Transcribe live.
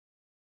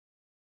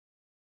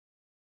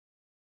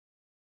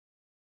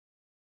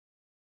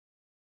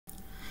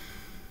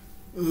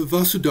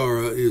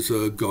Vasudhara is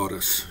a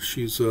goddess.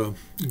 She's a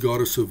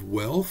goddess of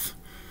wealth.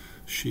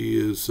 She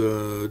is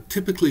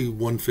typically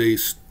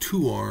one-faced,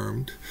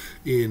 two-armed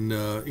in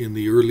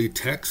the early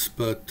texts,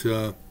 but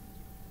the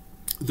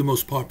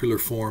most popular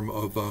form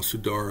of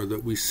Vasudhara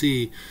that we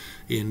see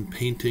in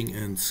painting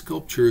and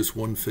sculpture is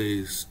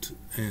one-faced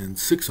and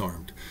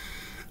six-armed.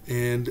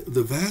 And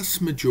the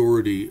vast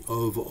majority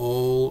of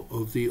all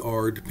of the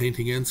art,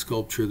 painting and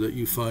sculpture that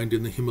you find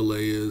in the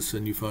Himalayas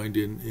and you find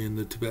in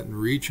the Tibetan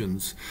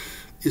regions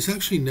is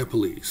actually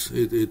Nepalese.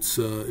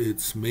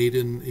 It's made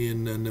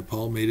in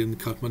Nepal, made in the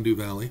Kathmandu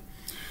Valley,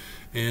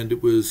 and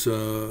it was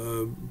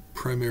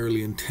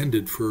primarily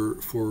intended for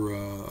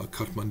a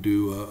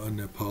Kathmandu, a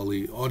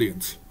Nepali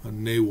audience, a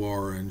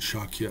Newar and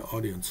Shakya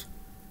audience.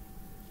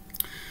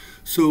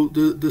 So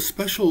the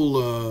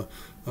special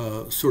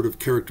sort of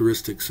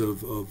characteristics of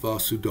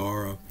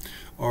Vasudhara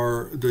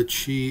are that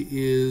she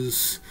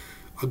is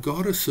a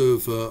goddess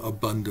of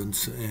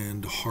abundance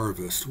and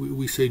harvest.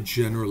 We say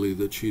generally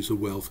that she's a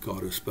wealth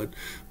goddess, but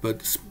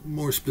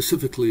more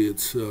specifically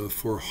it's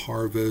for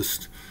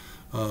harvest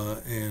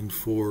and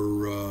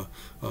for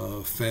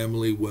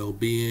family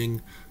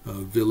well-being,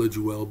 village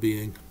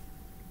well-being.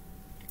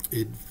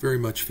 It very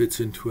much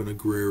fits into an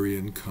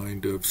agrarian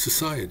kind of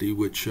society,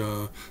 which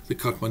the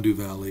Kathmandu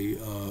Valley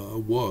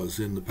was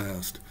in the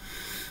past.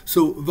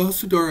 So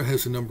Vasudhara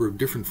has a number of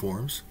different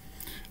forms.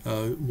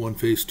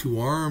 One-faced,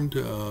 two-armed,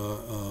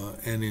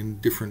 and in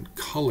different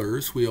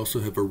colors. We also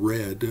have a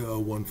red,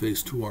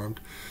 one-faced, two-armed,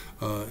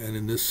 and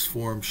in this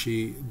form,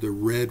 the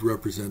red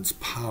represents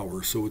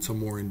power, so it's a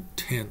more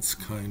intense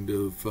kind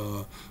of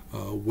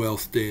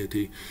wealth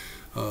deity.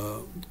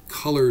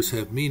 Colors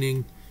have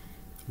meaning.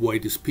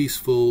 White is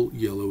peaceful,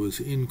 yellow is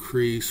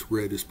increase,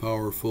 red is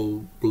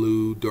powerful,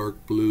 blue,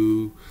 dark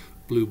blue,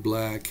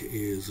 blue-black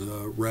is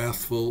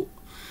wrathful.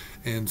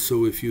 And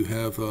so if you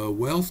have a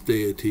wealth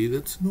deity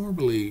that's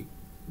normally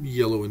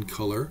yellow in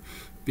color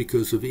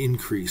because of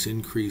increase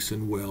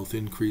in wealth,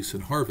 increase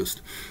in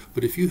harvest.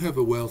 But if you have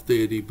a wealth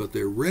deity but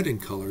they're red in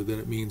color, then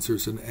it means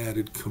there's an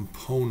added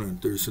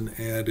component, there's an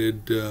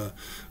added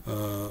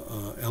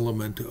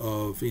element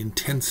of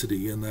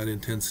intensity, and that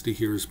intensity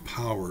here is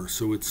power.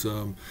 So it's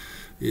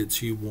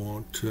you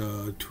want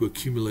to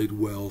accumulate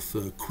wealth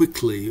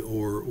quickly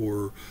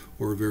or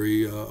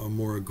very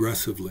more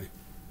aggressively.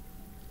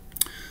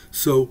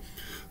 So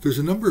there's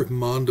a number of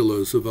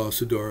mandalas of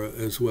Vasudhara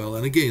as well.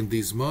 And again,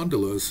 these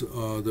mandalas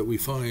that we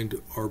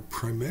find are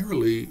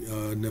primarily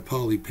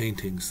Nepali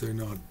paintings. They're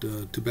not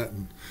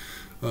Tibetan.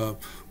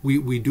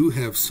 We do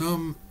have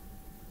some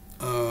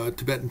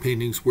Tibetan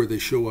paintings where they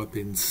show up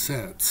in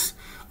sets,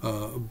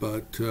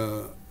 but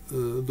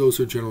those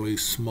are generally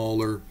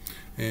smaller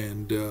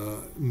and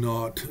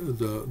not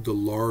the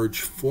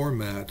large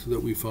format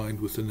that we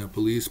find with the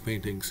Nepalese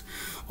paintings.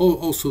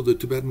 Also, the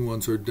Tibetan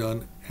ones are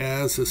done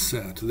as a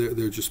set.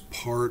 They're just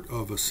part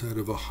of a set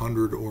of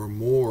 100 or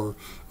more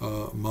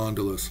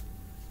mandalas.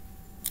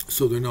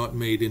 So they're not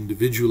made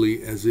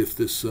individually as if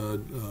this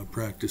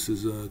practice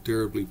is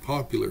terribly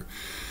popular.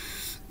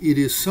 It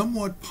is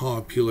somewhat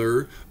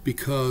popular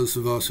because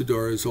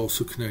Vasudhara is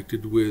also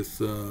connected with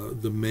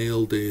the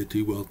male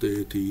deity, wealth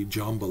deity,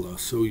 Jambala.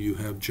 So you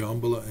have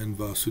Jambala and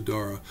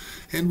Vasudhara.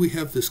 And we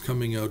have this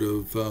coming out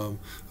of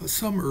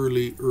some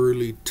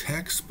early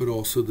texts, but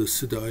also the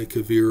Siddhaya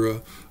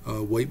Kavira,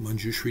 White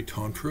Manjushri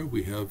Tantra.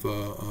 We have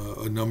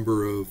a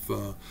number of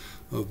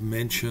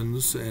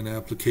mentions and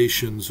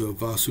applications of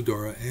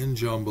Vasudhara and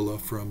Jambala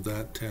from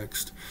that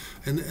text,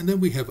 and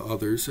then we have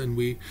others, and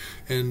we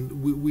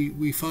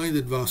find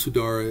that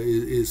Vasudhara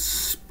is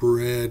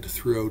spread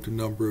throughout a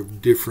number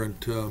of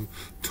different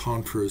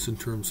tantras in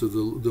terms of the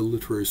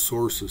literary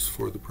sources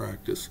for the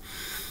practice.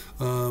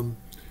 So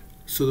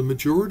the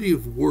majority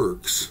of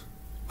works,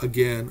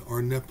 again,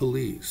 are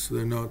Nepalese.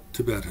 They're not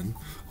Tibetan.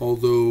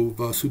 Although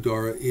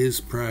Vasudhara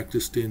is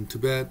practiced in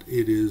Tibet,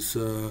 it is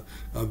a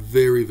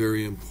very,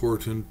 very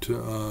important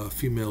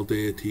female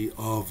deity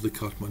of the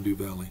Kathmandu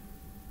Valley.